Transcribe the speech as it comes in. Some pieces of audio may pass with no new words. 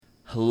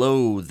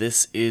Hello,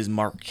 this is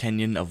Mark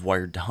Kenyon of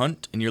Wired to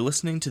Hunt, and you're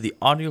listening to the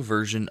audio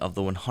version of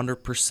the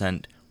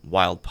 100%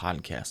 Wild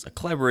Podcast, a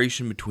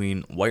collaboration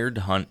between Wired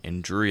to Hunt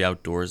and Drury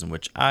Outdoors, in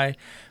which I,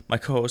 my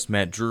co-host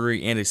Matt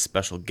Drury, and a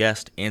special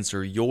guest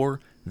answer your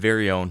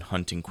very own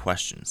hunting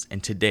questions.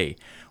 And today,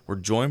 we're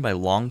joined by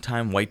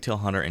longtime whitetail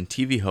hunter and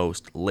TV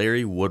host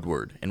Larry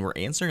Woodward, and we're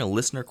answering a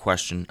listener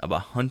question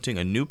about hunting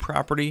a new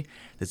property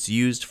that's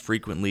used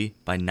frequently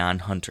by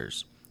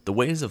non-hunters. The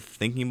ways of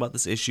thinking about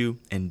this issue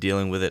and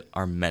dealing with it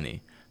are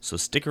many, so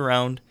stick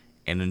around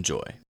and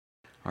enjoy.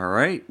 All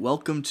right,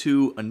 welcome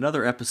to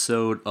another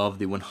episode of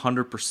the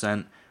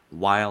 100%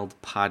 Wild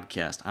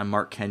Podcast. I'm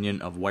Mark Kenyon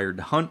of Wired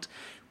to Hunt.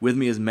 With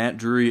me is Matt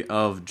Drury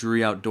of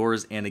Drury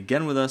Outdoors, and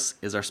again with us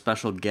is our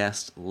special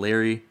guest,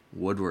 Larry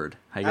Woodward.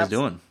 How you guys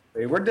doing?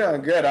 We're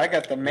doing good. I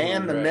got the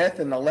man, the myth,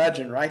 and the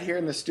legend right here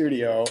in the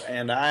studio,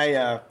 and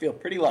I feel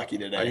pretty lucky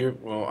today.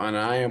 And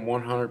I am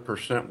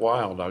 100%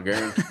 wild. I'll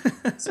guarantee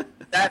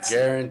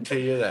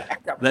you that.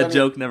 That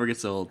joke never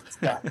gets old.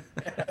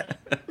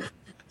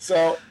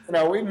 So,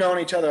 we've known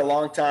each other a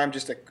long time.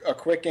 Just a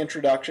quick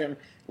introduction.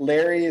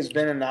 Larry has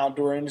been in the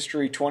outdoor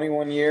industry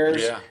 21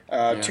 years,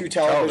 two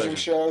television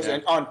shows,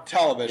 and on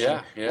television.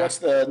 Yeah. What's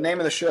the name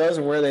of the shows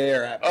and where they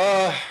air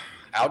at?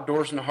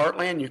 Outdoors in the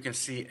Heartland, you can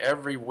see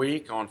every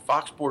week on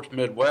Fox Sports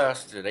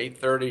Midwest at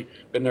 8:30.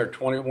 Been there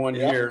 21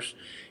 years.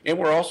 And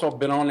we're also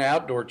been on the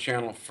Outdoor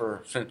Channel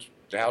since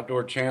the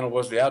Outdoor Channel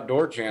was the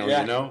Outdoor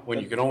Channel,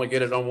 when you could only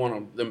get it on one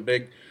of them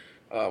big,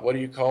 what do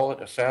you call it,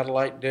 a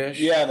satellite dish?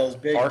 Yeah, those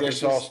big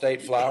Arkansas dishes.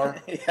 State Flower.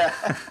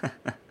 Yeah,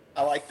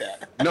 I like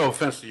that. No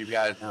offense to you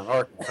guys down in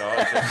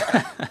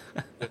Arkansas.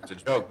 It's a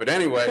joke. But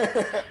anyway,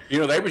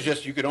 they was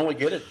just, you could only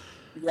get it.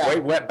 Yeah. Way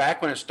wet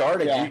back when it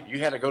started. Yeah. You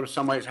had to go to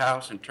somebody's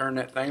house and turn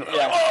that thing.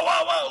 Yeah.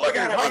 Whoa! Look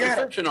at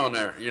fiction on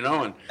there,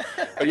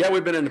 But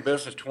we've been in the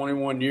business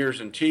 21 years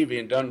in TV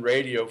and done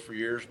radio for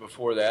years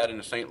before that in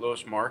the St.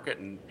 Louis market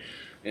and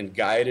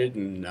guided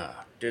and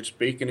did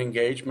speaking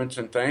engagements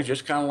and things.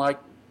 Just kind of like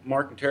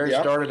Mark and Terry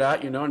started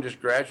out, and just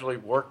gradually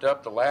worked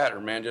up the ladder,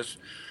 man.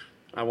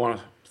 I want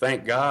to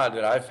thank God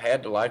that I've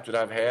had the life that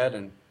I've had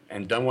and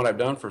done what I've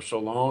done for so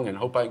long, and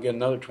hope I can get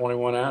another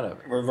 21 out of it.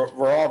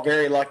 We're all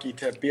very lucky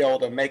to be able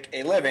to make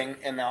a living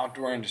in the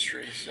outdoor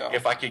industry. So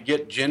if I could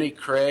get Jenny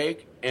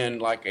Craig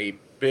and like a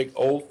big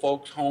old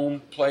folks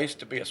home place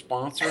to be a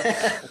sponsor,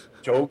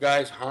 Joe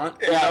Guys Hunt,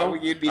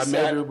 you'd be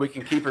set. Maybe we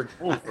can keep her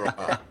going for a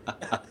while.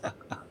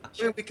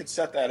 Maybe we could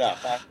set that up.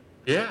 Huh?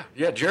 Yeah,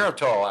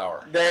 Geritol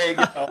Hour. There you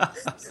go.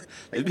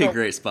 It'd be a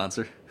great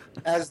sponsor.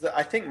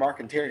 I think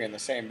Mark and Terry are in the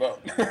same boat.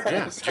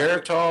 Yeah,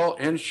 Geritol,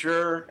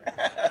 Ensure,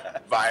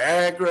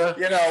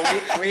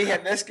 Viagra. We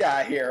had this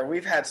guy here.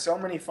 We've had so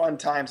many fun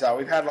times out.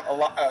 We've had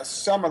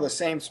some of the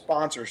same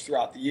sponsors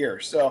throughout the year.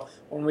 So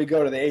when we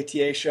go to the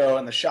ATA show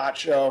and the SHOT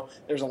Show,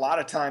 there's a lot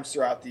of times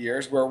throughout the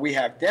years where we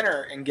have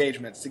dinner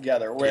engagements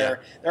together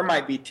where there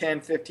might be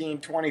 10, 15,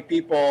 20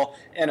 people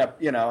in a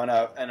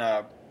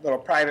little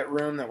private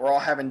room that we're all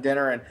having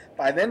dinner. And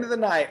by the end of the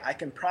night, I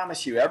can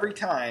promise you every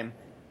time,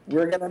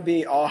 we're going to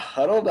be all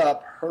huddled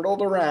up,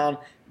 hurtled around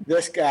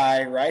this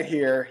guy right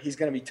here. He's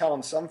going to be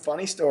telling some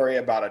funny story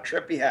about a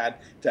trip he had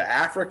to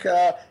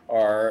Africa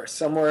or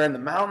somewhere in the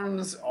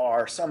mountains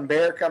or some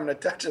bear coming to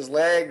touch his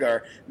leg,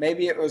 or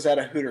maybe it was at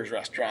a Hooters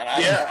restaurant.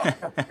 I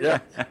don't know.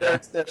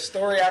 There's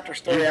story after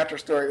story after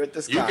story with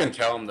this guy. You can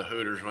tell him the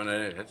Hooters when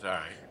it's all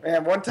right.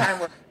 Man, one time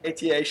we're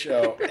at an ATA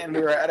show, and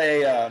we were at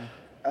a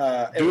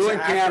dueling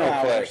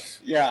piano place.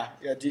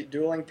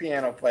 Dueling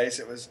piano place.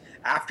 It was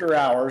after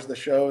hours. The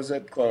shows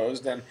had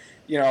closed, and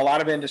a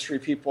lot of industry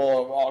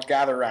people all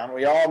gather around.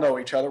 We all know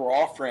each other. We're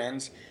all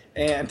friends.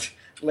 And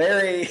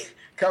Larry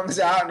comes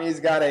out, and he's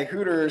got a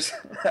Hooters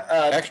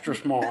extra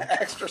small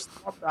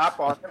top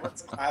on. It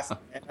was classic.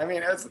 I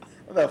mean, it's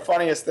one of the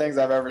funniest things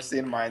I've ever seen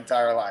in my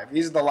entire life.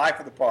 He's the life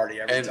of the party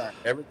every time.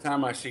 Every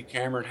time I see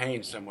Cameron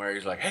Haynes somewhere,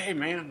 he's like, "Hey,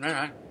 man,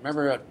 I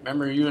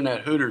remember you in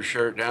that Hooters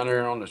shirt down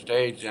there on the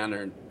stage down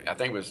there. I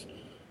think it was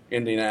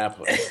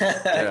Indianapolis."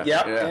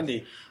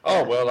 Indy.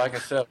 Oh well, like I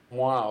said, I'm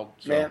wild.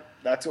 So. Man,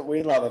 that's what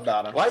we love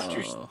about him. Life's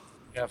just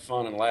have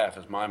fun and laugh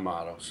is my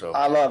motto. So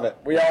I love it.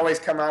 We always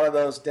come out of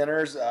those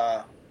dinners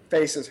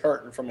faces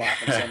hurting from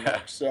laughing so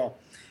much. So,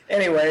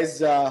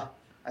 anyways, I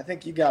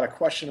think you got a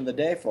question of the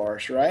day for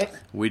us, right?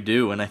 We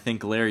do, and I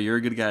think, Larry, you're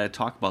a good guy to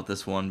talk about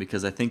this one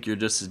because I think you're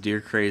just as deer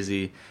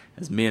crazy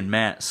as me and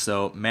Matt.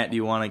 So, Matt, do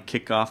you want to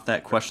kick off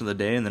that question of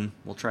the day, and then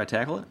we'll try to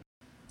tackle it?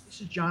 This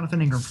is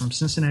Jonathan Ingram from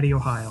Cincinnati,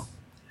 Ohio.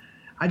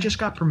 I just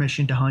got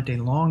permission to hunt a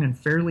long and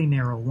fairly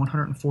narrow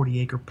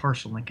 140-acre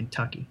parcel in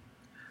Kentucky.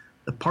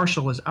 The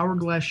parcel is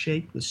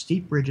hourglass-shaped with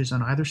steep ridges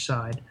on either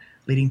side,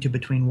 leading to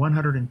between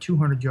 100 and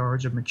 200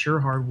 yards of mature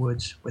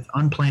hardwoods with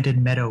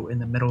unplanted meadow in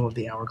the middle of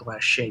the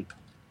hourglass shape.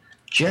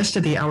 Just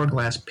at the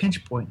hourglass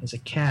pinch point is a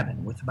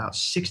cabin with about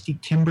 60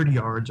 timbered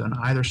yards on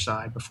either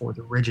side before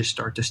the ridges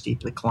start to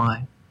steeply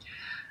climb.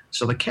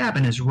 So the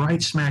cabin is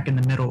right smack in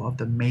the middle of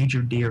the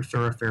major deer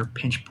thoroughfare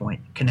pinch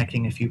point,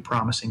 connecting a few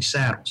promising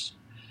saddles.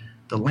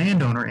 The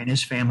landowner and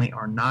his family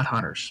are not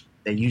hunters,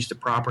 They use the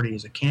property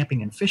as a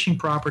camping and fishing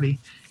property,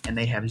 and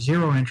they have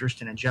zero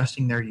interest in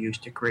adjusting their use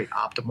to create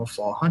optimal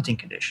fall hunting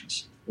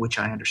conditions, which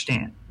I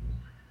understand.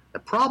 The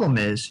problem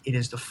is, it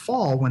is the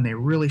fall when they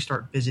really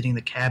start visiting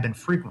the cabin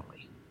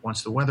frequently,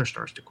 once the weather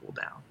starts to cool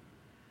down.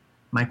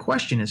 My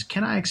question is,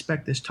 can I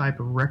expect this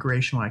type of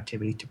recreational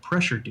activity to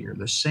pressure deer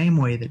the same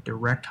way that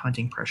direct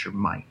hunting pressure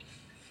might?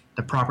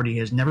 The property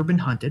has never been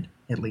hunted,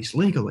 at least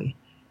legally,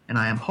 and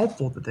I am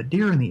hopeful that the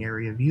deer in the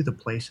area view the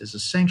place as a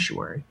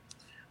sanctuary,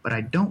 but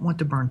I don't want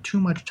to burn too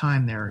much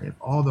time there if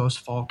all those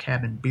fall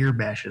cabin beer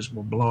bashes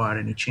will blow out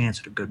any chance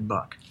at a good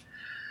buck.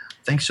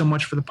 Thanks so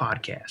much for the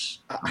podcast.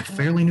 I'm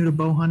fairly new to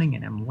bow hunting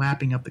and am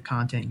lapping up the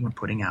content you are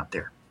putting out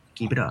there.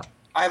 Keep it up.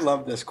 I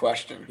love this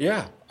question.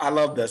 Yeah. I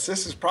love this.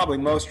 This is probably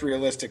most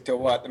realistic to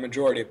what the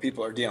majority of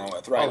people are dealing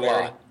with, right,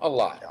 Larry? A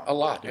lot.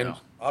 And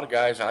a lot of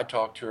guys I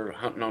talk to are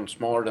hunting on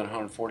smaller than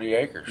 140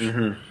 acres.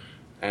 Mm-hmm.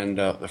 And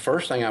the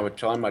first thing I would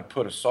tell them, I'd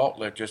put a salt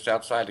lick just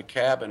outside the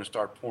cabin and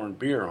start pouring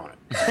beer on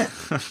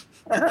it.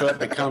 So it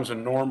becomes a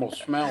normal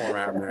smell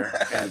around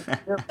there. And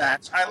Beer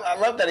bash. I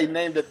love that he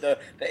named it the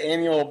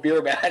annual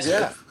beer bash.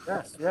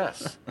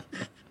 yes.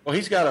 Well,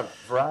 he's got a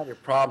variety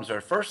of problems there.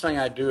 First thing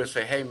I do is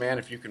say, hey, man,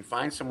 if you can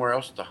find somewhere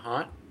else to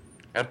hunt,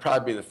 that'd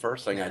probably be the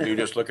first thing I do,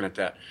 just looking at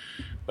that.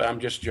 But I'm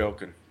just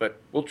joking.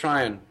 But we'll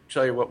try and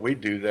tell you what we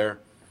do there.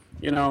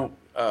 You know,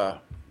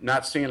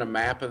 not seeing a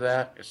map of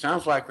that, it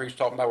sounds like he's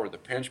talking about where the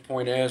pinch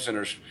point is,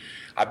 and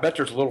I bet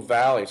there's a little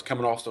valley. It's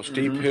coming off those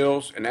steep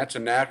hills, and that's a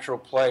natural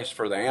place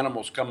for the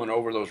animals coming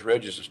over those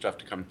ridges and stuff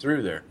to come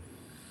through there,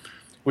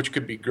 which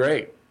could be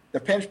great. The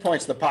pinch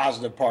point's the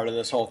positive part of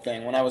this whole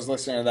thing. When I was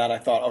listening to that, I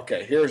thought,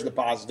 okay, here's the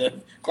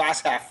positive,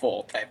 glass half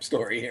full type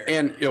story here.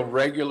 And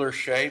irregular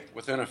shape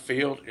within a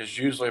field is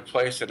usually a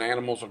place that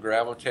animals will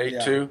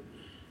gravitate to.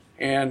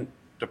 And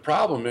the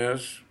problem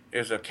is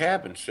a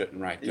cabin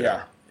sitting right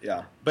there.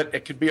 Yeah. But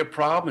it could be a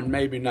problem and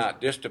maybe not,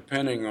 just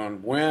depending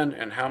on when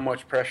and how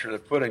much pressure they're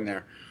putting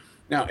there.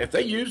 Now, if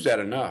they use that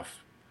enough,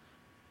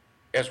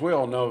 as we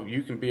all know,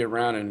 you can be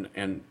around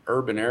in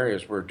urban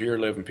areas where deer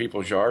live in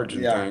people's yards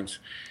and things.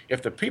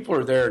 If the people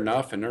are there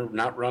enough and they're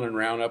not running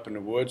around up in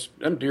the woods,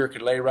 them deer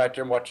could lay right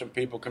there and watch some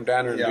people come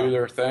down there and do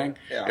their thing.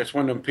 Yeah. It's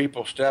when them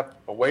people step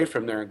away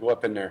from there and go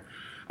up in there.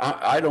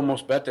 I'd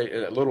almost bet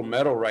that little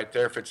meadow right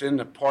there, if it's in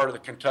the part of the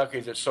Kentucky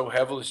that's so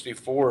heavily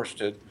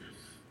deforested,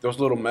 those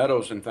little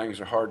meadows and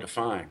things are hard to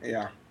find.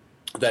 Yeah.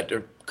 That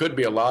there could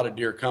be a lot of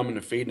deer coming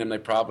and feeding them. They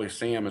probably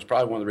see them. It's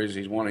probably one of the reasons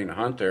he's wanting to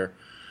hunt there.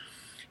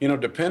 You know,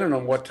 depending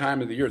on what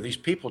time of the year, these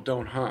people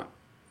don't hunt.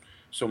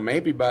 So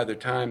maybe by the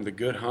time the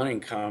good hunting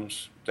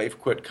comes, they've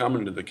quit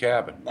coming to the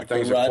cabin. Like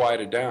things have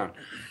quieted down.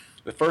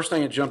 The first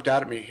thing that jumped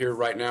out at me here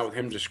right now with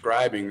him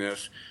describing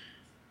this,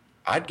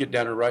 I'd get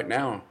down there right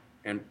now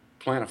and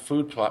plant a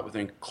food plot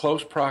within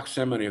close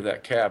proximity of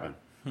that cabin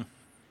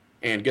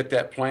and get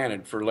that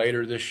planted for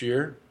later this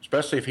year,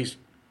 especially if he's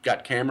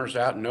got cameras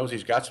out and knows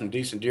he's got some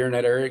decent deer in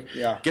that area.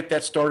 Yeah. Get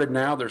that started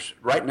now.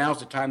 Right now's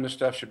the time this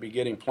stuff should be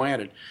getting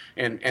planted.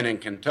 And in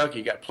Kentucky,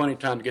 you got plenty of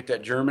time to get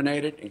that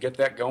germinated and get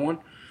that going.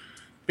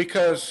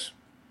 Because,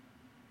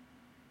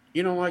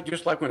 you know,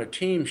 just like when a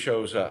team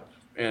shows up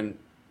and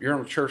you're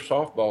in a church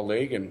softball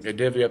league and they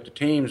divvy up the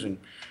teams and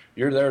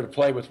you're there to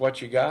play with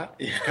what you got,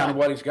 it's kind of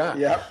what he's got.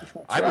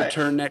 I would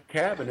turn that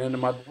cabin into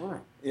my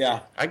barn.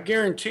 Yeah. I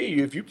guarantee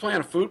you, if you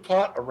plant a food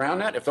plot around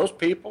that, if those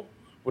people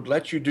would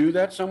let you do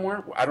that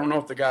somewhere, I don't know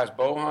if the guy's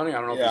bow hunting, I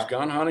don't know if he's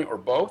gun hunting, or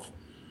both.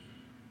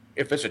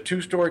 If it's a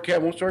two-story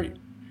cabin, one-story,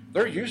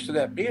 they're used to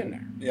that being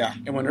there. Yeah.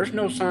 And when there's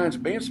no signs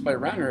of being somebody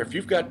around there, if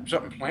you've got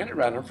something planted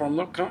around there for them,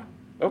 they'll come.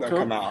 They'll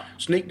come out.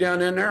 Sneak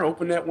down in there,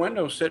 open that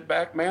window, sit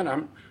back.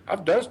 Man,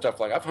 I've done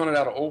stuff like I've hunted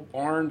out of old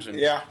barns and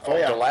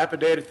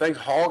dilapidated things,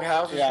 hog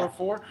houses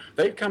before.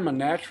 They become a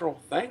natural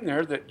thing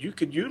there that you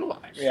could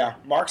utilize. Yeah,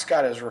 Mark's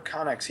got his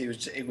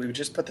Reconyx. We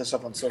just put this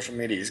up on social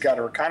media. He's got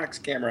a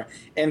Reconyx camera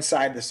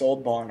inside this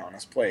old barn on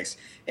his place,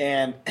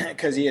 and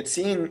because he had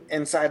seen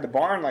inside the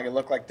barn, like it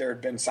looked like there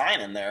had been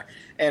sign in there,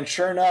 and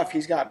sure enough,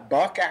 he's got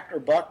buck after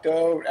buck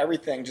doe,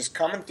 everything just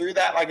coming through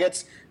that like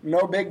it's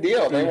no big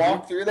deal. They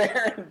walk through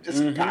there and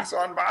just pass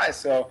on by.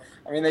 So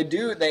I mean,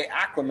 they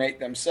acclimate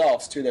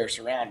themselves to their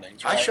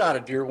surroundings. Right? I shot a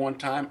deer one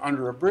time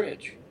under a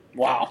bridge.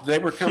 Wow. They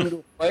were coming to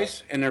a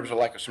place, and there was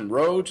like some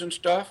roads and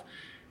stuff,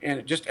 and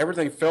it just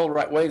everything fell the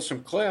right way and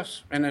some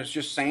cliffs, and there's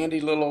just sandy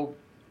little,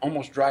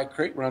 almost dry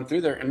creek run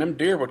through there, and them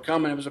deer would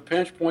come, and it was a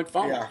pinch point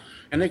funnel. Yeah.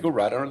 And they go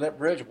right under that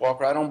bridge,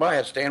 walk right on by.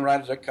 I'd stand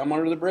right as they come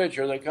under the bridge.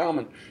 Here they come,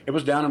 and it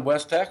was down in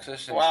West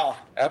Texas. And wow.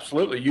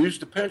 Absolutely. Use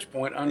the pinch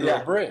point under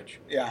a bridge.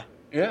 Yeah.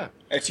 Yeah.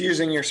 It's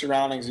using your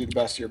surroundings to the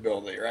best of your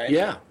ability, right?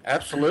 Yeah,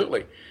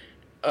 absolutely.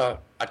 I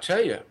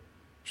tell you,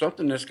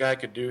 something this guy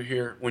could do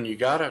here, when you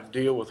got to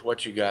deal with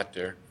what you got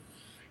there,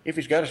 if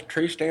he's got a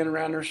tree stand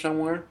around there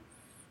somewhere,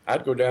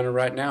 I'd go down there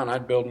right now and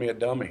I'd build me a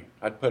dummy.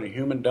 I'd put a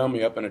human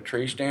dummy up in a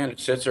tree stand. It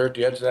sits there at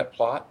the edge of that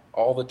plot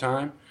all the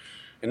time.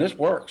 And this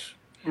works.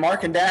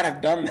 Mark and Dad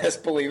have done this,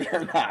 believe it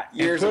or not,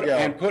 years ago.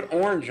 And put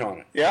orange on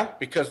it. Yeah?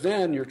 Because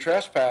then your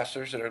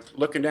trespassers that are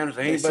looking down,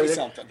 they see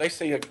something. They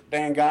see a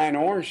dang guy in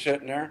orange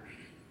sitting there.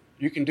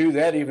 You can do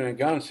that even in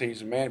gun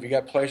season, man. If you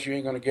got a place you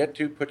ain't going to get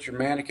to, put your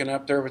mannequin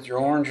up there with your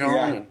orange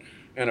on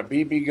and a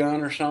BB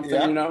gun or something,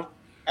 you know.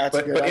 That's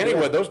a good but idea.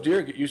 anyway, those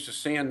deer get used to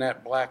seeing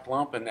that black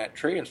lump in that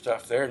tree and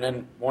stuff there, and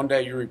then one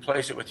day you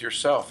replace it with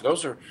yourself.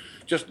 Those are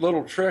just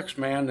little tricks,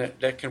 man,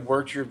 that can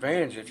work to your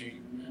advantage if you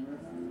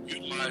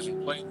utilize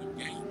and play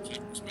the game,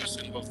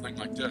 especially a little thing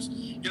like this.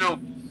 You know,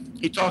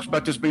 he talks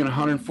about this being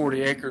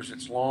 140 acres.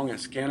 It's long and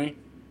skinny.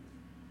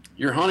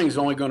 Your hunting is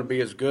only going to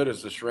be as good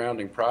as the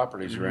surrounding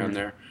properties around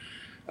there.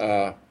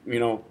 You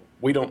know,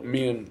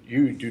 me and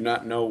you do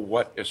not know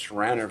what is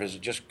surrounded. Is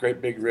it just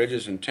great big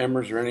ridges and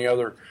timbers or any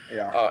other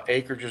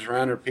acreages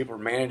around there people are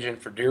managing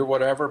for deer,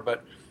 whatever?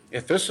 But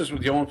if this is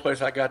the only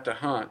place I got to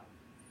hunt,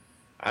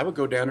 I would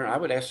go down there. I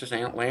would ask this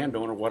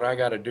landowner what I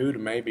got to do to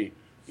maybe,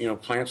 you know,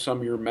 plant some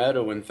of your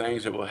meadow and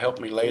things that will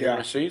help me later in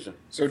the season.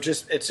 So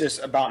it's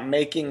just about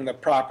making the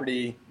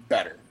property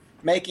better,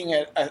 making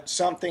it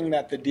something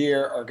that the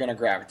deer are going to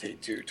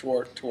gravitate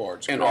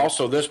towards. And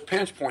also this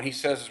pinch point, he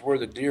says, is where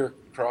the deer are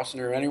crossing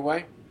there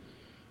anyway.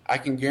 I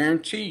can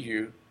guarantee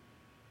you,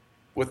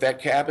 with that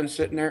cabin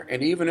sitting there,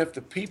 and even if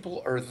the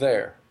people are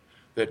there,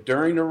 that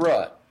during the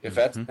rut, if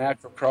that's a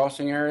natural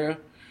crossing area,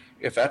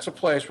 if that's a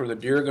place where the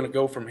deer are going to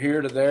go from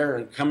here to there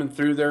and coming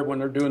through there when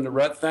they're doing the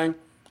rut thing,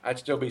 I'd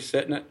still be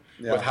sitting it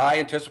with high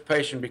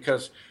anticipation,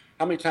 because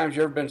how many times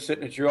you ever been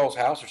sitting at your old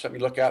house or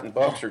something, you look out in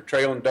bucks or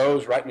trailing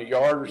does right in the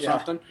yard or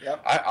something?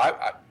 Yep.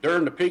 I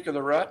during the peak of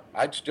the rut,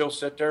 I'd still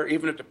sit there,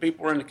 even if the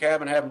people were in the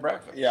cabin having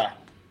breakfast. Yeah.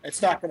 It's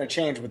not going to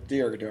change what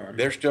deer are doing.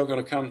 They're still going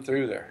to come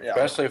through there,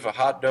 especially if a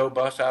hot doe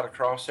busts out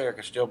across there. It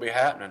could still be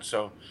happening.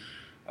 So,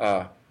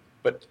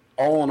 but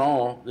all in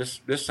all,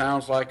 this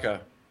sounds like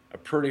a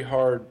pretty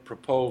hard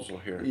proposal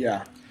here.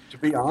 Yeah. To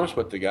be honest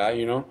with the guy,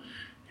 you know,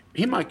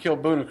 he might kill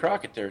Boone and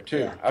Crockett there too.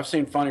 Yeah. I've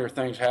seen funnier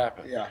things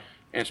happen. Yeah.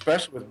 And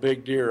especially with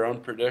big deer,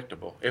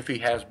 unpredictable. If he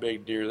has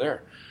big deer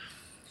there.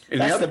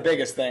 And that's the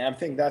biggest thing. I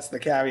think that's the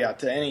caveat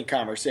to any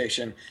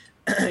conversation.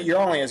 You're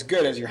only as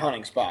good as your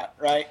hunting spot,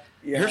 right?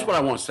 Here's what I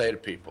want to say to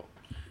people,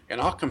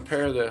 and I'll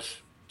compare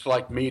this to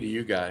like me to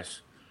you guys.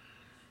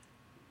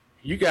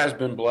 You guys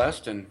been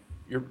blessed, and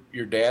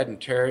your dad and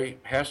Terry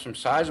have some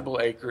sizable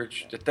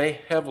acreage that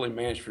they heavily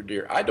manage for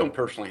deer. I don't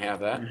personally have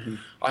that.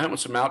 I hunt with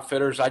some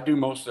outfitters. I do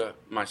most of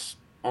my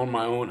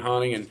own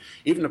hunting, and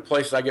even the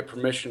places I get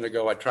permission to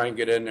go, I try and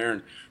get in there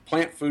and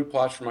plant food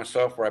plots for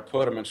myself where I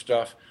put them and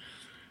stuff.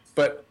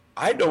 But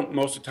I don't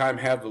most of the time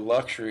have the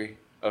luxury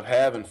of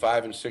having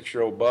 5- and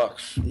 6-year-old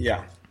bucks.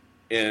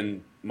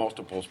 In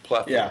multiples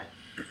plethora.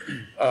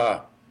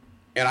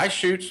 And I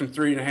shoot some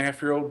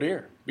 3.5-year-old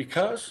deer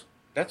because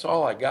that's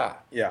all I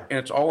got. And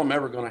it's all I'm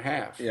ever going to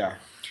have.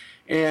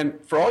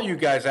 And for all you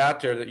guys out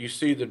there that you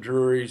see the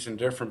Drurys and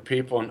different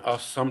people and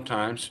us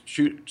sometimes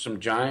shoot some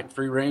giant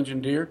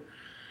free-ranging deer,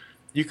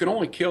 you can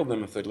only kill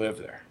them if they live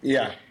there.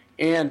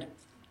 And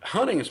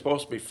hunting is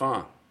supposed to be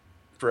fun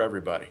for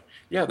everybody.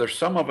 There's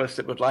some of us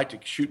that would like to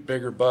shoot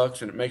bigger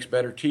bucks and it makes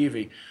better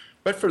TV.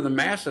 But for the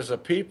masses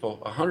of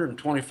people, a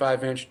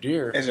 125-inch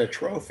deer is a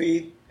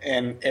trophy,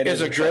 and it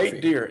is a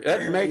great deer.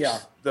 That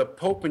makes the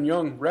Pope and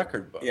Young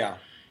record book. You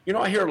know,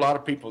 I hear a lot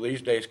of people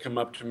these days come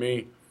up to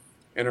me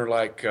and are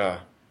like,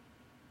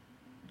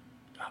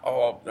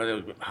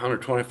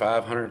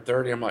 125,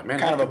 130. I'm like, man,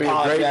 that would be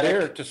a great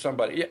deer to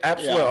somebody.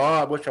 Absolutely.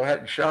 I wish I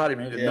hadn't shot him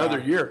another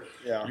year.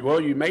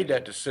 Well, you made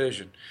that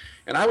decision.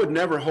 And I would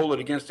never hold it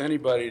against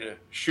anybody to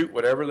shoot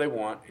whatever they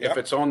want if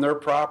it's on their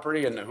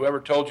property and whoever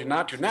told you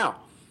not to. Now,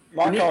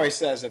 Mark always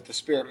says that the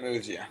spirit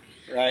moves you,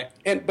 right?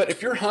 But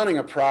if you're hunting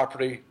a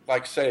property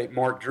like, say,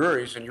 Mark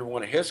Drury's, and you're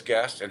one of his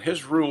guests, and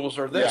his rules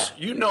are this,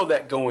 you know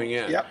that going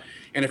in.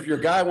 And if your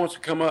guy wants to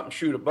come up and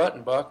shoot a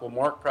button buck, well,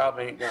 Mark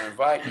probably ain't going to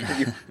invite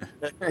you.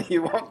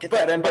 You won't get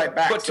that invite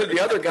back. But to the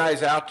other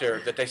guys out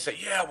there that they say,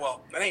 well,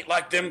 it ain't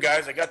like them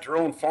guys. They got their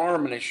own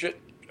farm and they sit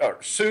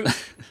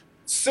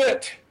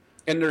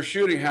in their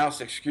shooting house,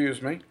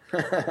 excuse me.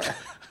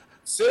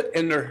 Sit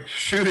in their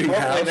shooting house.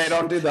 Hopefully they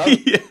don't do that.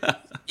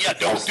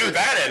 Don't do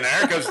that in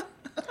there because,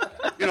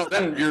 you know,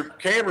 then your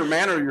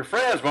cameraman or your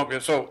friends won't be.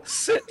 So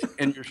sit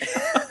in your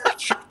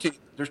shooting.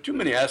 There's too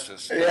many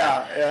S's.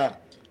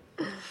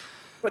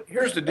 But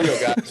here's the deal,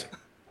 guys.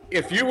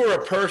 If you were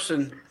a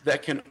person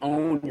that can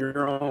own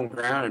your own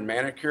ground and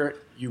manicure it,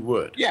 you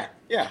would.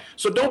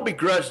 So don't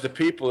begrudge the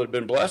people that have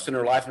been blessed in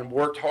their life and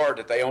worked hard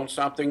that they own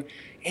something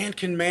and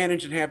can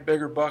manage and have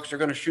bigger bucks. They're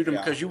going to shoot them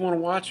because you want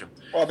to watch them.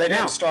 Well, they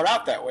didn't start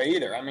out that way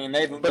either. I mean,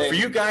 But for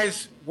you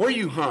guys, where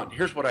you hunt,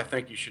 here's what I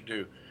think you should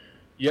do.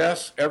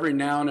 Yes, every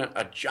now and then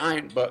a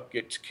giant buck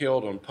gets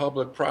killed on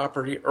public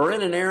property or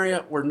in an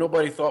area where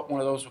nobody thought one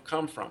of those would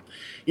come from.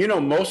 You know,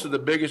 most of the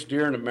biggest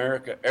deer in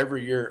America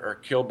every year are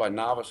killed by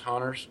novice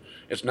hunters.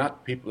 It's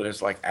not people that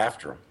is like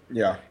after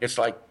them. It's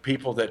like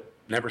people that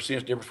never seen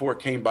this deer before. It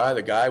came by,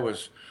 the guy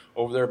was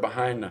over there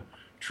behind the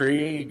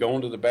tree,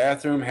 going to the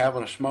bathroom,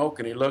 having a smoke,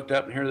 and he looked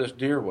up and here this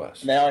deer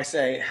was. Now I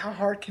say, how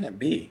hard can it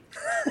be?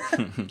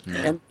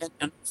 and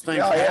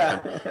things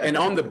happen. And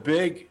on the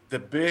big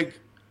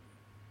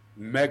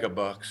mega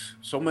bucks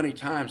so many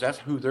times. That's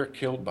who they're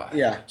killed by.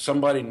 Yeah.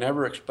 Somebody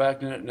never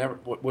expecting it, never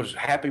was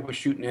happy with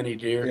shooting any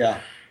deer.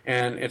 Yeah.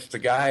 And it's the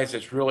guys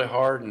that's really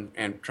hard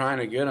and trying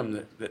to get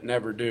them that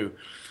never do.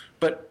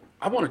 But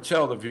I want to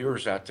tell the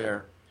viewers out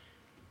there,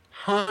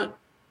 hunt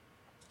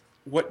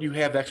what you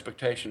have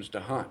expectations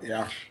to hunt.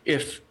 Yeah.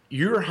 If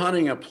you're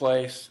hunting a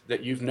place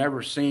that you've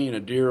never seen a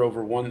deer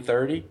over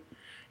 130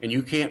 and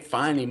you can't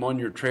find him on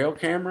your trail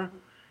camera,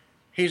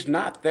 he's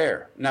not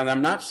there. Now,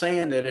 I'm not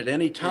saying that at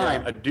any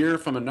time a deer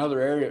from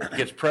another area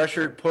gets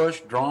pressured,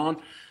 pushed,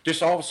 drawn,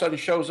 just all of a sudden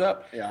shows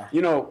up. Yeah.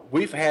 You know,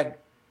 we've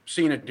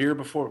seen a deer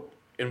before,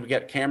 and we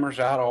got cameras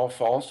out all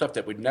fall, stuff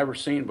that we'd never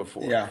seen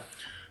before. Yeah.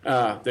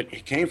 That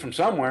he came from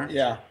somewhere.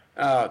 Yeah.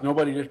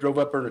 Nobody just drove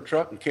up in a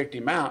truck and kicked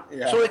him out.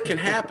 Yeah. So it can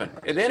happen.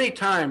 At any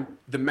time,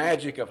 the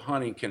magic of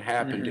hunting can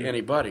happen to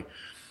anybody.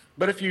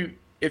 But if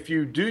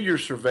you do your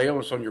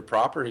surveillance on your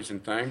properties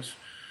and things,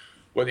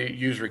 whether you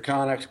use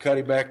Reconex,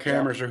 Cuddy-back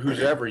cameras, or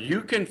whoever,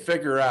 you can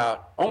figure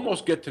out,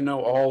 almost get to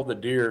know all the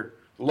deer,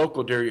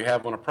 local deer you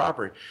have on a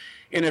property.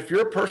 And if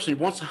you're a person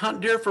who wants to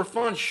hunt deer for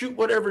fun, shoot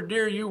whatever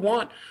deer you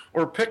want,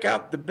 or pick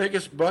out the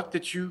biggest buck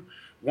that you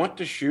want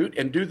to shoot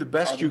and do the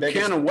best you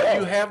can on what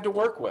you have to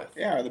work with.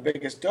 Yeah, or the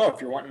biggest doe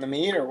if you're wanting the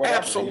meat or whatever.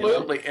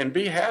 Absolutely, you know? And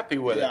be happy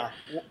with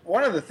it.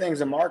 One of the things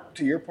that Mark,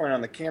 to your point on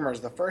the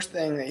cameras, the first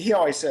thing that he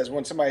always says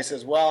when somebody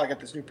says, well, I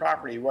got this new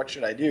property, what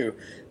should I do?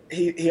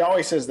 He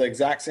always says the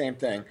exact same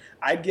thing.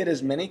 I'd get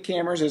as many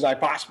cameras as I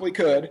possibly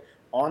could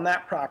on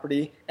that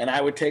property, and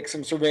I would take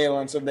some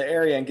surveillance of the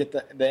area and get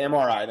the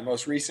MRI, the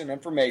most recent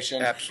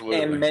information,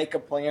 and make a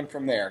plan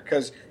from there.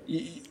 Because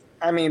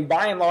I mean,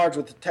 by and large,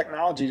 with the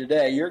technology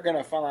today, you're going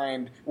to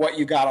find what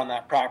you got on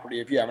that property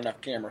if you have enough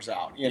cameras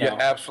out. You know? Yeah,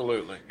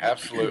 absolutely,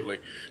 absolutely.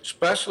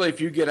 Especially if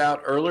you get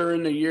out earlier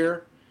in the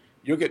year,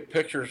 you'll get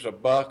pictures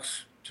of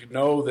bucks to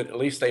know that at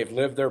least they've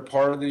lived their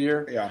part of the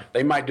year. Yeah.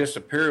 They might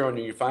disappear on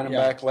you. You find them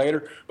back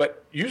later.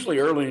 But usually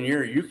early in the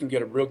year, you can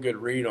get a real good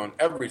read on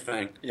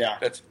everything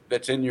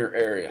that's in your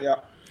area. Yeah.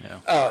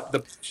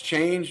 The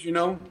change, you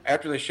know,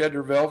 after they shed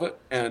their velvet,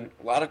 and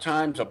a lot of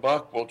times a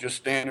buck will just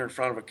stand there in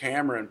front of a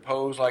camera and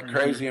pose like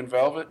crazy in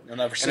velvet. You'll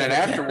never see and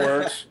then it.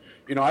 Afterwards,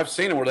 you know, I've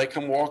seen them where they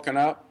come walking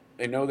up,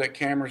 they know that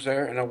camera's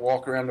there, and they'll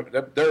walk around.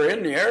 They're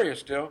in the area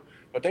still,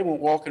 but they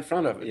won't walk in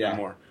front of it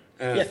anymore.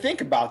 Yeah, think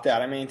about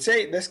that. I mean,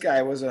 say this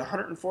guy was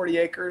 140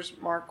 acres,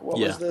 Mark. What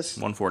was this?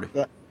 140.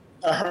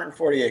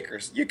 140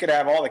 acres. You could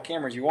have all the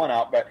cameras you want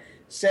out, but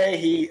say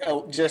he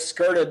just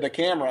skirted the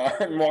camera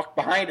and walked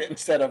behind it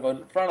instead of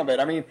in front of it.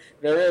 I mean,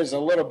 there is a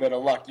little bit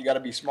of luck. You got to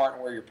be smart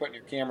in where you're putting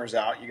your cameras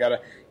out. You got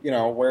to, you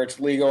know, where it's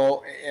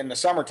legal in the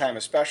summertime,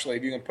 especially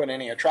if you can put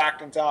any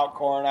attractants out,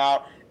 corn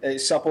out, a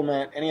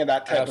supplement, any of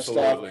that type of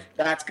stuff.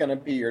 That's going to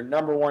be your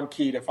number one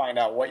key to find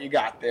out what you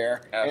got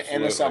there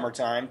in the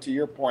summertime. To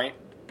your point,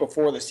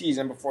 before the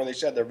season, before they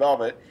shed their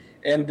velvet,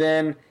 and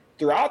then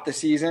throughout the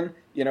season,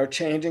 you know,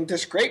 changing to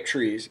scrape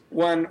trees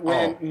when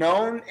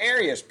known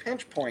areas,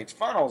 pinch points,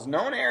 funnels,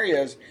 known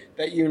areas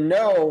that you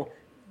know,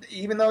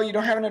 even though you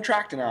don't have an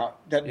attractant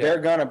out, that they're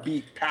gonna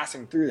be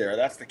passing through there.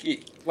 That's the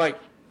key. Like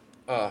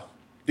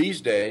these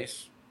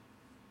days,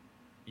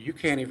 you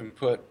can't even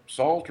put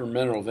salt or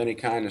mineral of any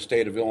kind in the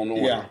state of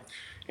Illinois. Yeah.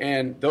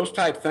 And those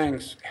type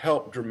things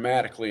help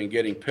dramatically in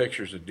getting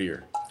pictures of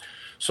deer.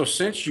 So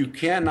since you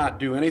cannot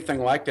do anything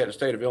like that in the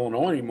state of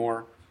Illinois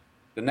anymore,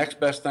 the next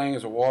best thing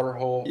is a water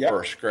hole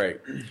or a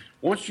scrape.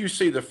 Once you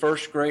see the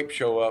first scrape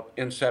show up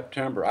in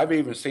September, I've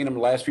even seen them the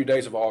last few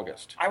days of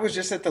August. I was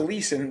just at the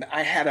lease, and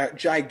I had a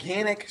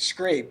gigantic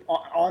scrape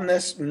on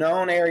this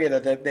known area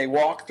that they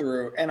walk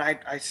through. And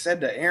I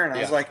said to Aaron, I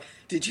was like,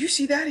 did you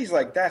see that? He's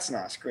like, that's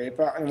not a scrape.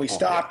 And we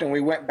stopped, and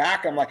we went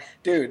back. I'm like,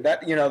 dude,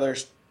 that, you know,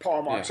 there's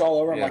paw marks all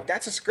over. I'm like,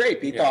 that's a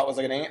scrape. He thought it was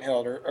like an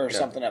anthill or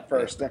something at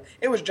first. And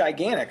it was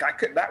gigantic.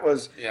 That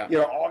was, you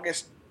know,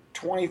 August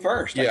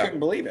 21st. I couldn't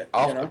believe it.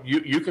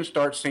 You can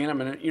start seeing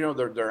them, and you know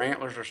their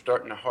antlers are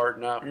starting to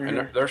harden up,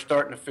 and they're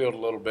starting to feel a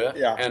little bit.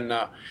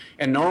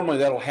 And normally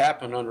that'll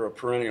happen under a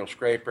perennial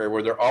scrape area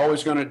where they're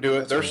always going to do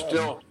it.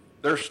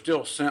 There's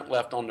still scent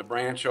left on the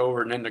branch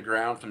over and in the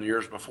ground from the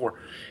years before,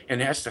 and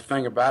that's the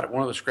thing about it.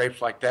 One of the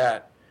scrapes like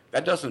that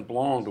doesn't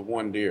belong to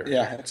one deer.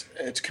 Yeah,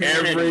 it's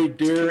community. Every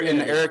deer in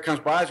the area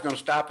comes by is going to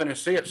stop in and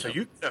see it. So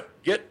you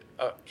get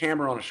a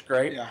camera on a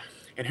scrape,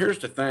 and here's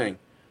the thing: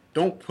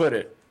 don't put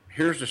it.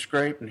 Here's the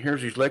scrape, and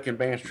here's these licking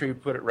bands tree.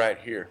 Put it right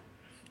here.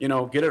 You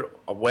know, get it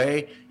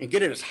away and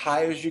get it as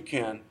high as you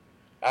can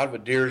out of a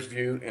deer's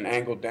view and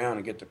angled down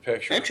and get the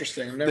picture.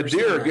 Interesting. The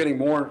deer are getting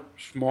more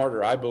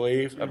smarter, I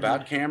believe,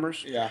 about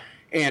cameras. Yeah.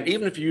 And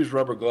even if you use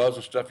rubber gloves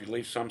and stuff, you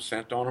leave some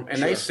scent on them,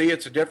 and they see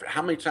it's a different.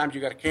 How many times you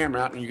got a camera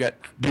out and you got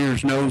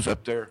deer's nose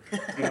up there,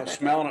 you know,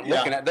 smelling it,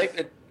 looking at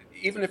it.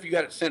 Even if you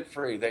got it scent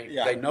free,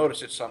 they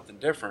notice it's something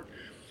different.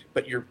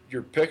 But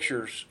your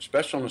pictures,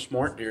 especially on the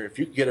smart deer, if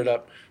you get it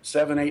up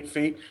 7-8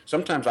 feet,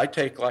 sometimes I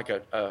take like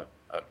a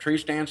tree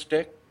stand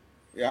stick.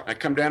 Yeah. I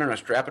come down and I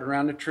strap it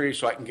around the tree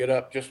so I can get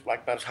up just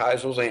like about as high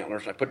as those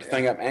antlers. I put the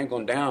thing up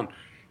angling down,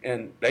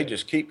 and they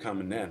just keep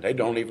coming in. They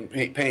don't even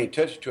pay any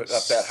attention to it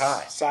up that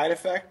high. Side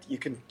effect, you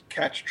can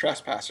catch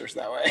trespassers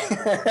that way.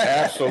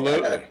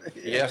 Absolutely.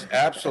 Yes,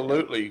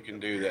 absolutely you can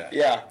do that.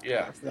 Yeah.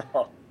 Yeah.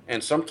 No.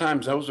 And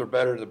sometimes those are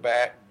better to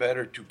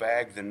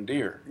bag than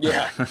deer.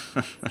 Yeah.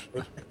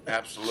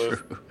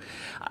 Absolutely.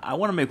 I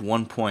want to make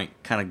one point,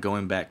 kind of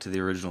going back to the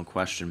original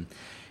question,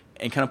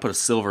 and kind of put a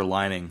silver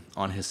lining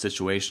on his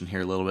situation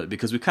here a little bit,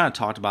 because we kind of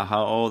talked about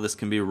how, oh, this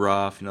can be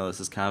rough, this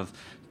is kind of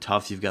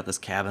tough. You've got this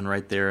cabin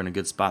right there in a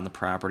good spot in the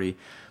property.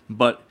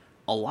 But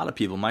a lot of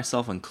people,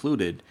 myself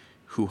included,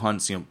 who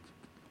hunts,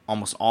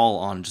 almost all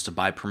on just a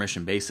by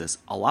permission basis,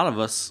 a lot of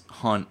us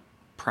hunt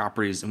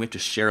properties and we have to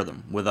share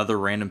them with other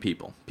random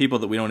people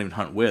that we don't even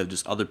hunt with,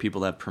 just other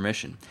people that have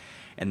permission.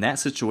 And that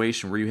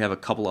situation where you have a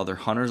couple other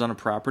hunters on a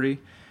property,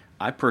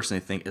 I personally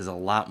think is a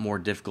lot more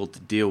difficult to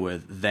deal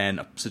with than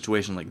a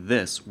situation like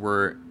this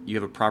where you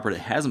have a property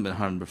that hasn't been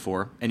hunted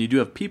before and you do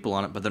have people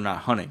on it but they're not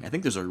hunting. I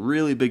think there's a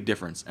really big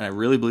difference, and I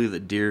really believe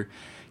that deer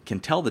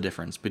can tell the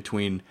difference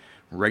between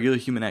regular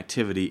human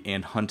activity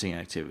and hunting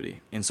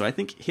activity. And so I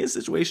think his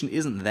situation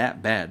isn't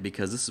that bad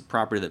because this is a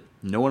property that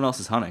no one else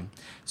is hunting.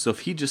 So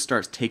if he just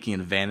starts taking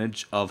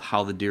advantage of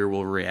how the deer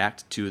will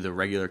react to the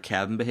regular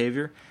cabin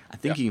behavior, I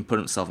think he can put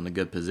himself in a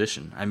good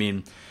position. I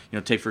mean,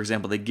 take for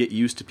example, they get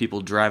used to people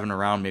driving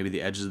around maybe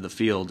the edges of the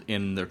field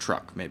in their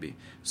truck maybe.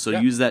 So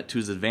use that to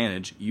his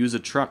advantage. Use a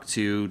truck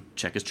to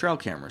check his trail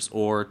cameras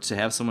or to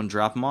have someone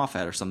drop him off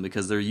at or something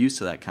because they're used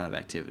to that kind of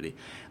activity.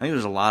 I think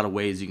there's a lot of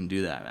ways you can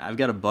do that. I've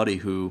got a buddy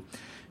who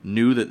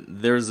knew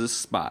that there's this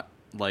spot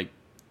like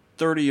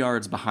 30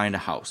 yards behind a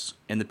house,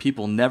 and the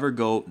people never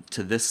go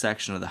to this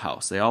section of the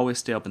house. They always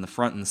stay up in the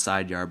front and the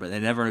side yard, but they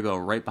never go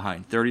right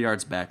behind. 30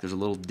 yards back, there's a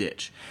little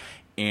ditch.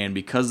 And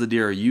because the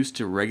deer are used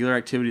to regular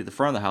activity at the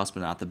front of the house but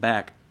not the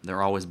back,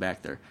 they're always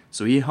back there.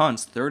 So he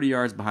hunts 30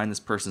 yards behind this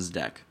person's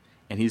deck,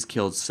 and he's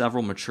killed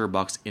several mature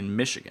bucks in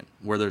Michigan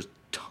where there's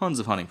tons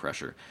of hunting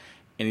pressure,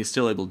 and he's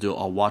still able to do it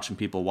while watching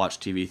people watch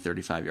TV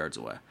 35 yards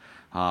away.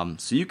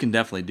 So you can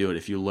definitely do it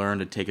if you learn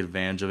to take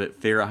advantage of it,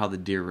 figure out how the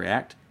deer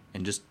react,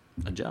 and just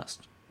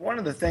adjust. One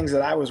of the things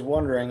that I was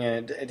wondering,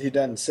 and he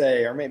doesn't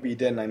say, or maybe he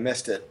didn't, I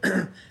missed it,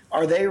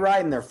 are they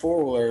riding their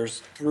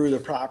four-wheelers through the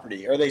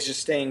property? Or are they just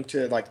staying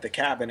to like the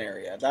cabin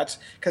area? That's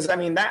because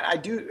that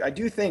I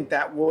do think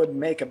that would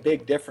make a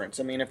big difference.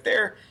 I mean, if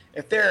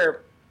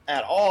they're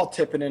at all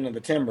tipping into the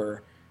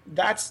timber,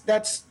 that's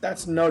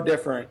no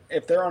different.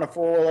 If they're on a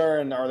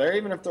four-wheeler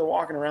even if they're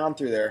walking around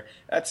through there,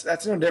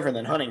 that's no different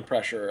than hunting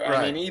pressure. Right,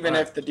 I mean, even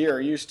if the deer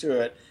are used to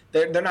it,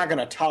 they're not going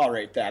to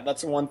tolerate that.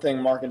 That's the one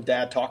thing Mark and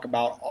Dad talk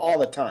about all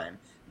the time,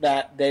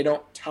 that they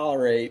don't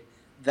tolerate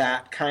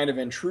that kind of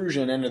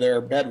intrusion into their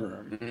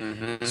bedroom.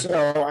 Mm-hmm.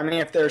 So, I mean,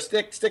 if they're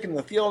sticking to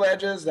the field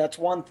edges, that's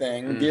one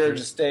thing. Mm-hmm. Deer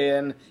just stay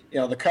in,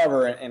 the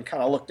cover and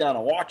kind of look down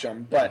and watch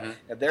them. But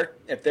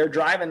if they're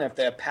driving, if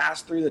they have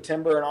passed through the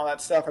timber and all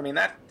that stuff, I mean,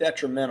 that's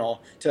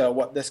detrimental to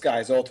what this guy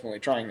is ultimately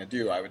trying to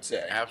do, I would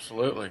say.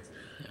 Absolutely.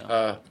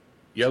 Yeah.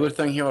 The other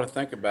thing you ought to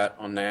think about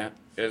on that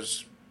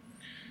is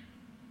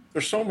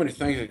there's so many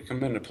things that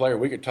come into play.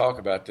 We could talk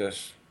about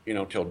this,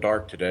 till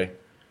dark today,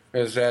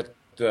 is that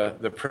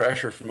the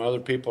pressure from other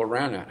people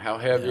around that. How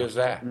heavy is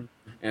that?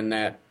 And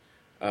that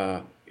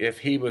if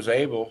he was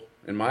able,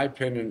 in my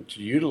opinion,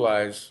 to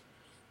utilize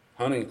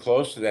hunting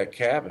close to that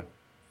cabin,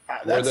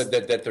 or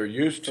that they're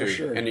used to,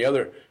 sure.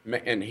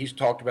 and he's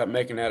talked about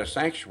making that a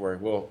sanctuary.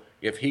 Well,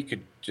 if he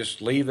could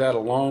just leave that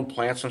alone,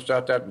 plant some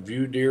stuff out,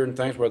 view deer and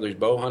things, whether he's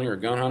bow hunting or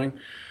gun hunting,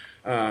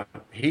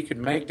 he could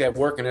make that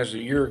work. And as the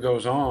year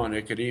goes on,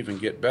 it could even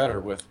get better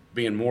with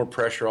being more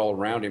pressure all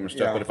around him and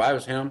stuff. Yeah. But if I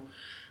was him,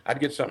 I'd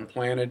get something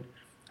planted.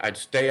 I'd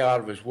stay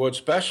out of his woods,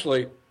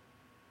 especially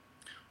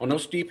on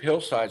those steep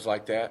hillsides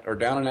like that or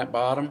down in that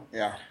bottom.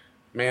 Yeah.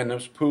 Man,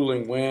 those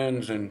pooling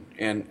winds and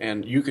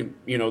you can,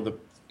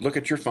 look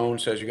at your phone,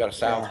 says you got a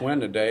south wind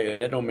today.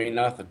 It don't mean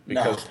nothing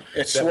because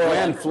that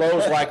wind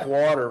flows like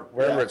water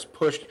wherever it's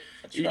pushed.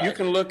 You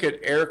can look at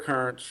air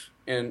currents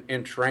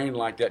in terrain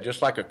like that,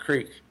 just like a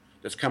creek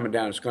that's coming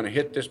down. It's going to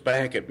hit this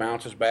bank, it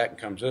bounces back and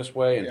comes this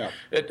way, and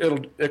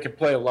it can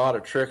play a lot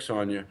of tricks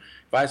on you.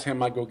 If I was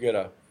him, I'd go get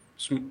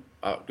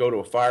go to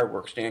a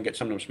fireworks stand, get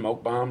some of them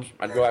smoke bombs.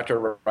 I'd go out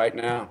there right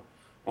now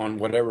on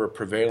whatever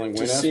prevailing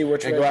wind is,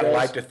 and go out and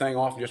light the thing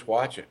off and just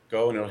watch it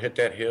go, and it'll hit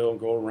that hill and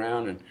go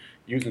around, and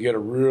you can get a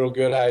real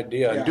good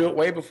idea. And do it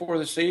way before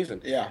the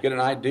season. Yeah. Get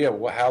an idea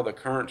of how the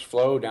currents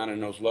flow down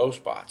in those low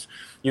spots.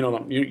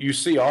 You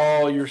see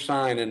all your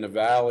sign in the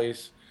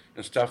valleys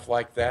and stuff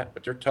like that,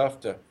 but they're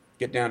tough to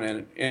get down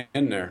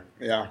in there.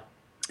 Yeah.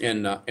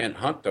 And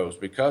hunt those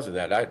because of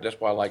that. That's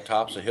why I like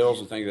tops of hills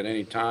and things at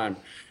any time,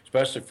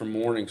 especially for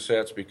morning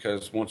sets,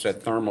 because once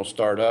that thermal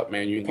start up,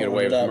 man, you can get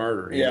away with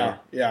murder.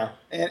 Yeah.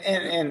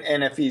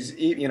 And if he's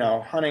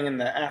hunting in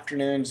the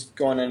afternoons,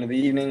 going into the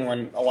evening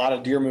when a lot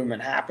of deer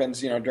movement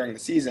happens, during the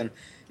season,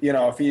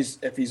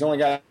 if he's only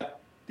got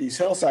these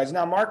hillsides.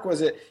 Now, Mark,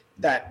 was it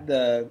that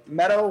the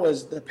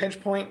pinch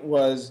point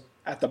was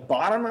at the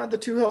bottom of the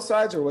two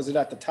hillsides, or was it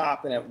at the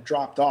top and it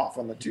dropped off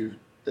on the two?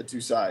 the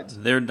two sides.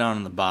 They're down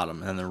in the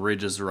bottom, and the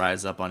ridges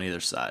rise up on either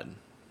side.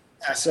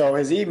 So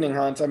his evening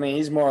hunts, I mean,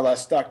 he's more or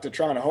less stuck to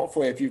trying to,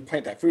 hopefully, if you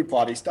plant that food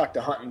plot, he's stuck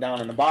to hunting down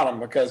in the bottom,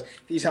 because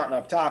if he's hunting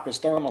up top, his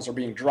thermals are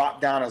being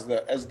dropped down as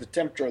the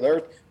temperature of the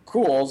earth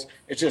cools.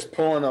 It's just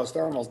pulling those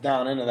thermals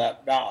down into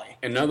that valley.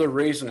 Another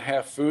reason to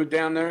have food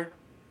down there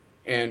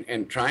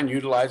and try and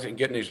utilize it and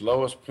get in his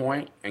lowest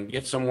point and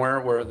get somewhere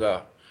where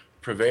the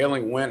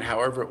prevailing wind,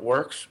 however it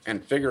works,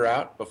 and figure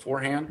out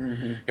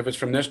beforehand, if it's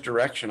from this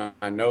direction,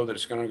 I know that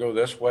it's going to go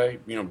this way,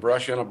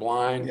 brush in a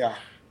blind. Yeah.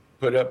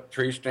 Put up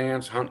tree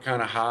stands, hunt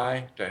kind of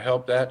high to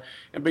help that,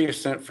 and be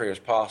as scent free as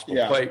possible.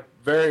 Yeah.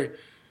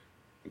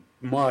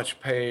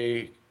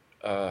 Pay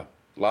a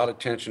lot of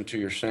attention to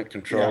your scent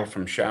control,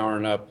 from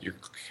showering up, your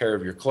care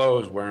of your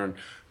clothes, wearing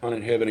hunt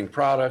inhibiting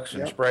products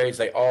and sprays.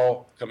 They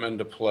all come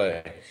into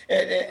play.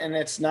 And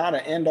it's not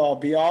an end all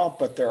be all,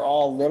 but they're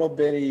all little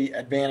bitty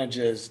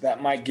advantages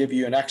that might give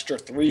you an extra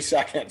 3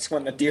 seconds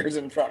when the deer's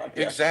in front of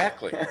you.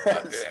 Exactly.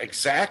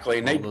 Exactly.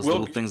 And All they those will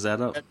little things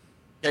add up.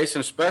 case,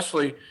 and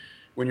especially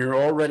when you're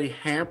already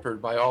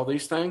hampered by all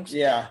these things.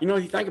 Yeah.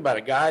 You think about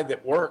a guy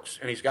that works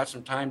and he's got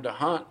some time to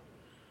hunt.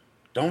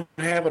 Don't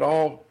have it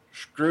all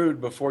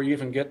screwed before you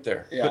even get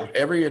there. Yeah. Put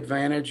every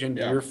advantage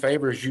into your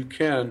favor as you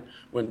can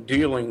when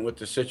dealing with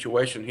the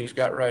situation he's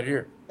got right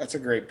here. That's a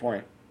great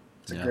point.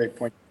 It's a great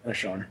point to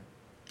finish on.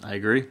 I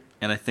agree.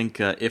 And I think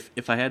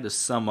if I had to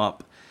sum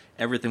up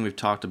everything we've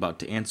talked about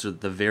to answer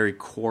the very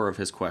core of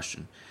his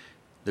question,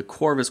 the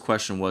core of his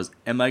question was,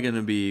 am I going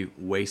to be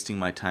wasting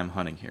my time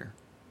hunting here?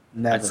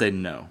 Never. I'd say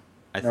no.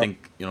 I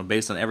think,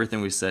 based on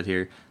everything we've said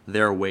here,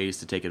 there are ways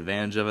to take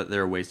advantage of it.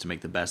 There are ways to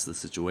make the best of the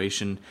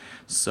situation.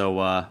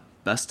 So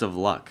best of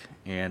luck.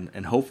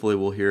 And hopefully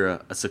we'll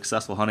hear a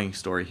successful hunting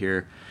story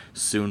here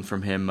soon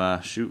from him,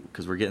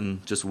 because we're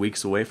getting just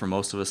weeks away from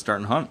most of us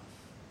starting to hunt.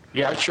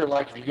 Yeah, I'd sure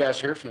like if you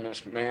guys hear from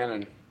this man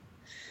and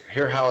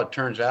hear how it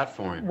turns out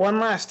for him. One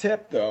last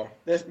tip, though.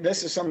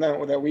 This is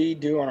something that we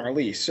do on our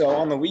lease. So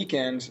on the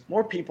weekends,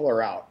 more people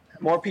are out.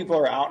 More people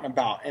are out and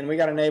about. And we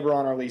got a neighbor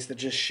on our lease that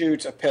just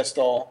shoots a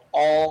pistol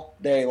all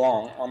day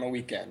long on the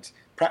weekends,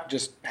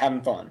 just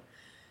having fun.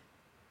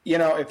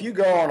 If you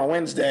go on a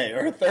Wednesday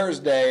or a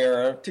Thursday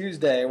or a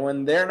Tuesday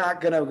when they're not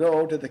going to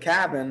go to the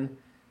cabin,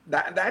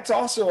 that's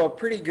also a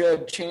pretty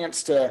good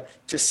chance to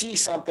see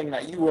something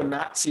that you will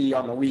not see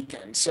on the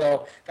weekend.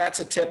 So that's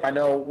a tip. I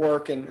know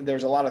work and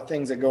there's a lot of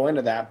things that go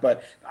into that,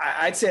 but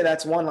I'd say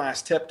that's one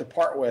last tip to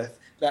part with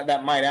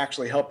that might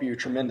actually help you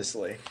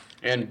tremendously.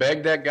 And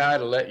beg that guy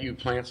to let you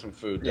plant some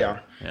food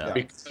there. Yeah.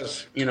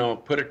 Because,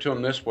 put it to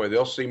them this way,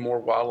 they'll see more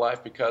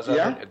wildlife because of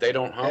it. If they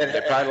don't hunt,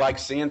 they probably like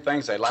seeing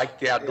things. They like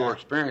the outdoor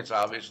experience,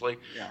 obviously.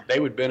 Yeah. They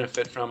would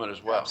benefit from it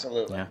as well.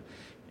 Absolutely. Yeah.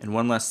 And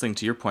one last thing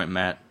to your point,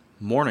 Matt,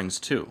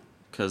 mornings too.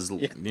 Because,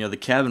 the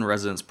cabin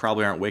residents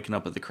probably aren't waking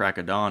up at the crack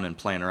of dawn and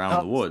playing around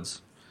in the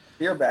woods.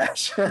 Beer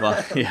bash.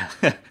 Well, yeah.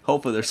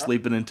 Hopefully they're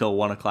sleeping until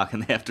 1 o'clock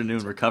in the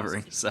afternoon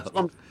recovering.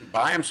 So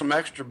buy them some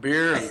extra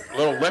beer and a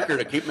little liquor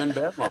to keep them in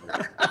bed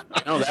longer.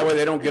 That way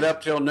they don't get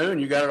up till noon.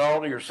 You got it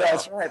all to yourself.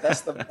 That's right.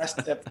 That's the best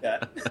tip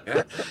yet.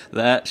 Yeah.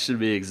 That should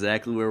be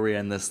exactly where we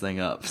end this thing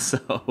up.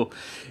 So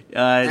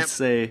I'd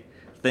say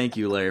thank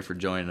you, Larry, for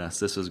joining us.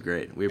 This was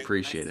great. We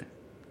appreciate it.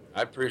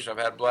 I appreciate it.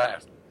 I've had a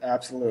blast.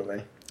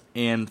 Absolutely.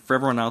 And for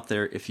everyone out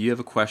there, if you have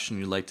a question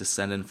you'd like to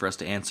send in for us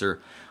to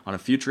answer on a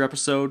future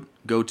episode,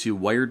 go to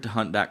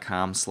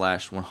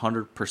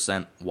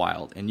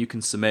wiredtohunt.com/100%wild, and you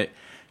can submit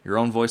your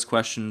own voice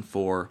question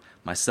for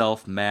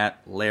myself,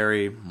 Matt,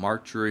 Larry,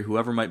 Mark Drury,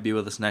 whoever might be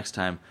with us next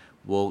time.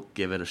 We'll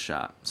give it a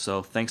shot.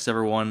 So thanks,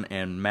 everyone.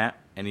 And Matt,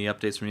 any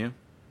updates from you?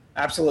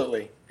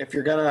 Absolutely. If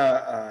you're going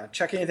to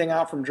check anything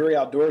out from Drury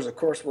Outdoors, of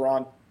course, we're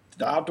on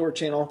the Outdoor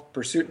Channel,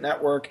 Pursuit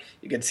Network.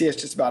 You can see us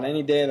just about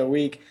any day of the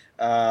week.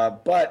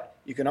 But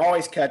you can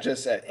always catch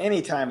us at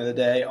any time of the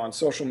day on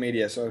social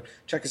media. So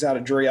check us out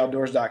at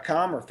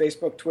DruryOutdoors.com or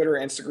Facebook, Twitter,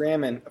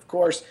 Instagram. And, of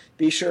course,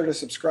 be sure to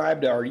subscribe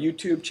to our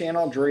YouTube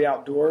channel, Drury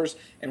Outdoors.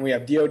 And we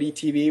have DOD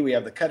TV. We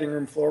have the Cutting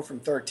Room Floor from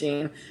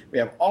 13. We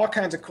have all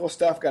kinds of cool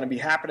stuff going to be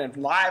happening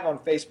live on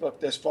Facebook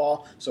this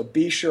fall. So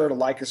be sure to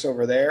like us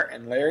over there.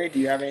 And, Larry, do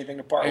you have anything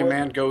to part with? Hey,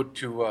 man, go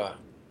to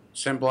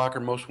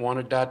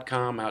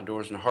ScentBlockerMostWanted.com,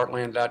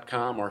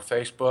 OutdoorsInTheHeartland.com, or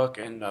Facebook.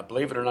 And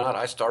believe it or not,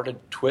 I started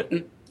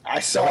twitting. I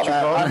saw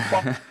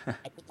that. I'm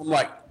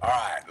like, all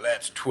right,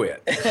 let's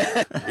twit.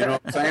 You know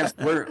what I'm saying?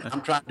 I'm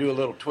trying to do a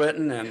little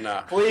twitting. And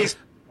please,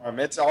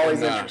 it's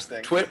always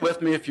interesting. Twit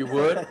with me if you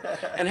would.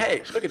 And,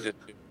 hey, look at this.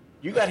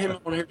 You got him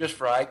on here just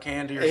for eye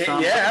candy or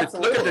something? Yeah,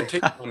 absolutely. Look at the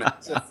teeth on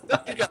that.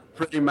 You got a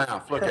pretty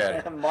mouth. Look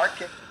at it. Mark.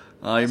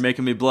 Oh, you're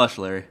making me blush,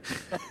 Larry.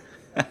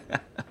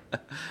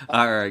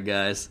 All right,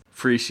 guys.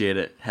 Appreciate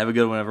it. Have a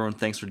good one, everyone.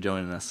 Thanks for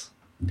joining us.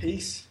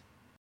 Peace.